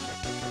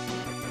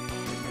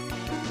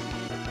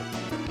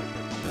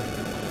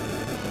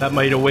 That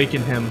might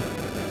awaken him.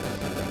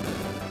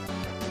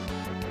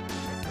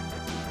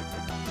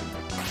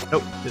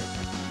 Nope.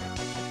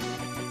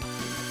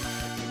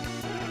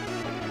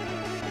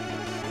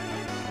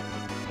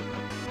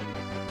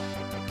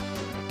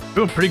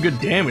 Doing pretty good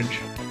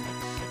damage.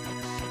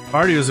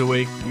 Artie was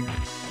awake.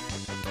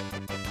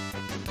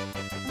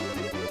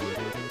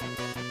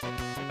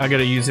 I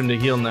gotta use him to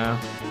heal now.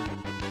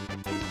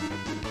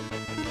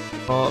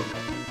 Oh.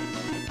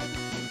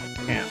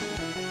 Damn.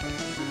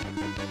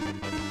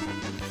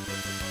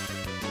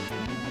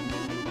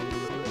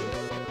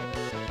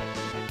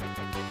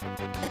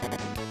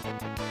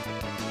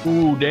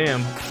 Ooh,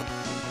 damn.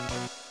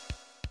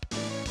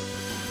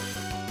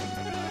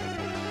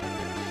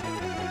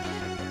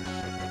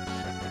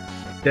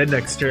 Dead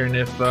next turn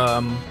if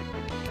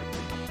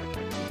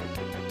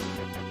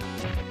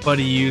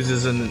Buddy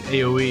uses an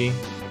AoE.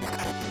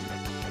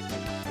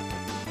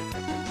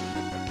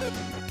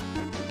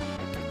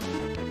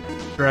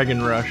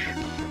 Dragon Rush.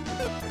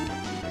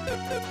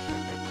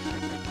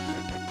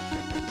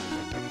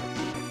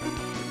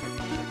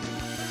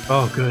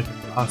 Oh, good.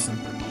 Awesome.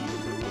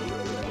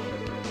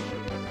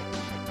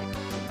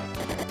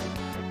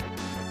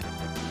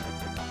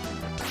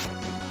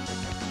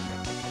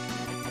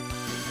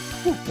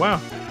 Ooh, wow.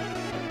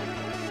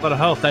 A lot of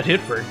health. That hit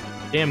for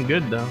damn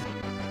good, though.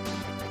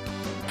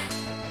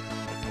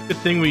 Good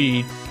thing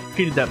we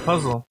defeated that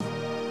puzzle.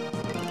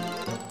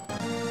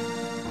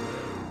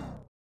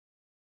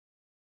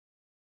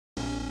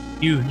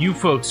 You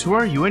folks, who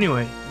are you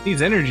anyway?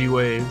 These energy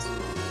waves.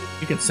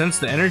 You can sense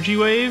the energy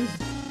waves?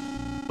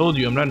 Told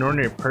you, I'm not an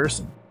ordinary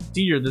person.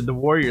 See, you're the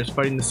warriors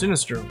fighting the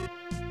Sinistrals.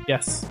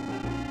 Yes.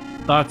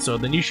 Thought so.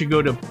 Then you should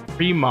go to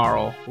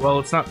Primarl. Well,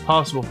 it's not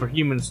possible for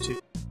humans to.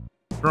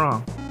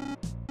 Wrong.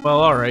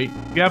 Well, alright.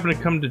 If you happen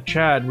to come to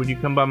Chad, would you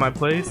come by my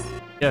place?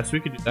 Yes, we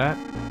could do that.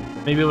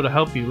 May be able to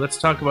help you. Let's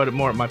talk about it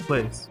more at my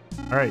place.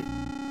 Alright.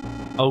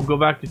 I'll go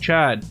back to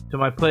Chad, to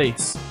my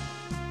place.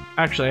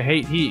 Actually, I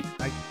hate heat.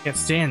 I can't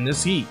stand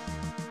this heat.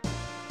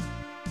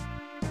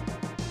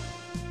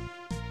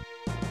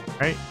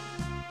 Alright.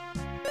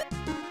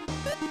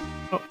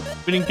 Oh,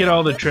 we didn't get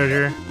all the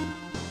treasure.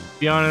 To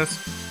be honest.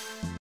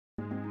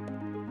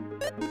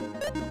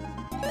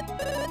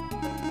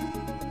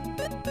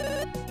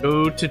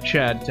 Go to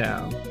Chad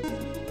Town.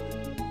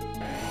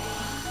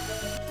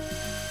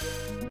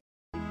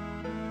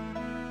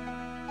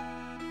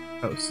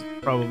 House,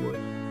 probably.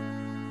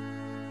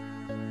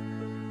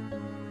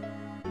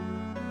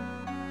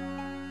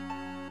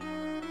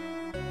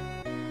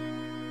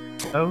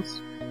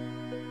 House?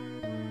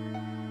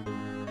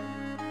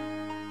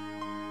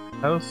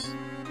 House?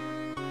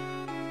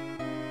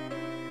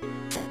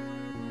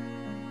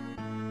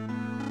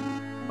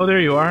 Oh, there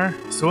you are.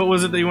 So what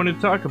was it that you wanted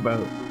to talk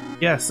about?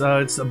 Yes,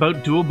 it's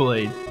about Dual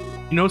Blade.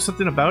 You know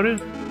something about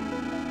it?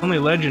 Only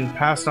legend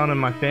passed on in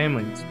my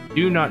family.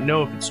 Do not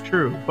know if it's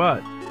true,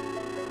 but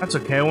That's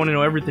okay, I want to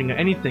know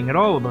anything at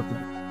all about the...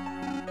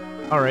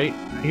 Alright,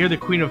 I hear the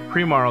Queen of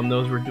Primarl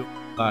knows where Dual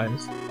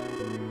lies.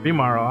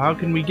 Primarl, how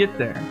can we get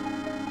there?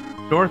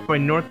 North by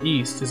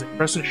northeast is a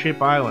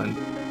crescent-shaped island.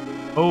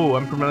 Oh,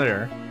 I'm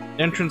familiar.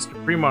 The entrance to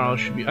Primarl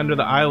should be under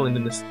the island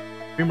in this.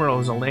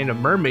 Primarl is a land of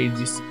mermaids,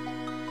 you see.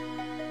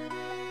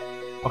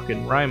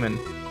 Fucking rhyming.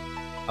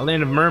 A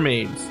land of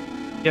mermaids.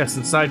 Yes,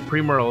 inside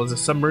Primarl is a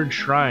submerged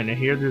shrine. I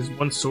hear there's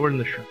one sword in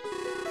the shrine.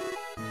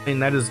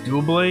 And that is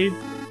Dual Blade?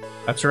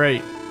 That's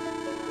right.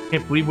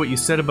 Can't believe what you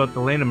said about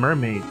the land of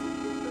mermaids.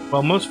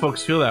 Well, most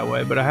folks feel that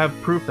way, but I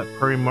have proof that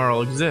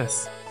Primarl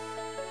exists.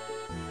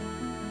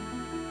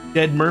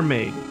 Dead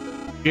mermaid.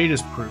 Jade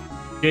is proof.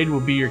 Jade will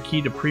be your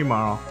key to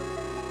Primarl.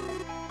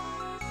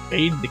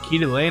 Jade, the key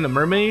to the land of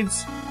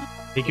mermaids?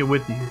 Take it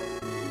with you.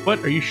 What?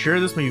 Are you sure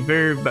this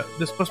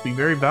must be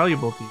very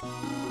valuable to you?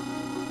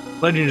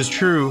 Legend is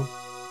true.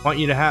 I want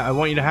you to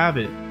have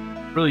it.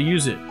 Really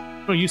use it.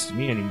 It's no use to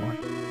me anymore.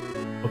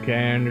 Okay,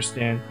 I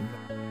understand.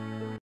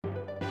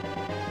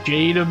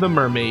 Jade of the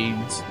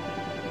Mermaids.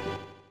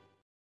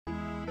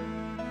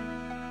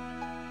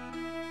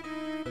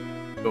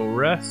 Go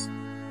rest.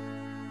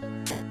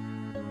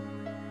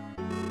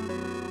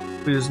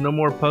 There's no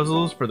more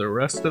puzzles for the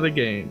rest of the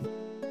game.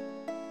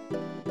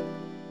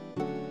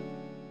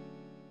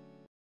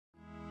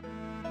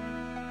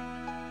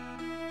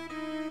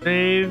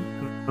 Save.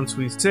 Once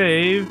we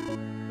save,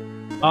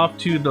 off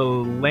to the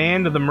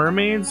land of the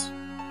mermaids,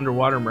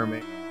 underwater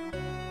mermaid.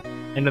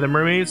 End of the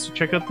mermaids to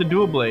check out the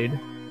Dual Blade.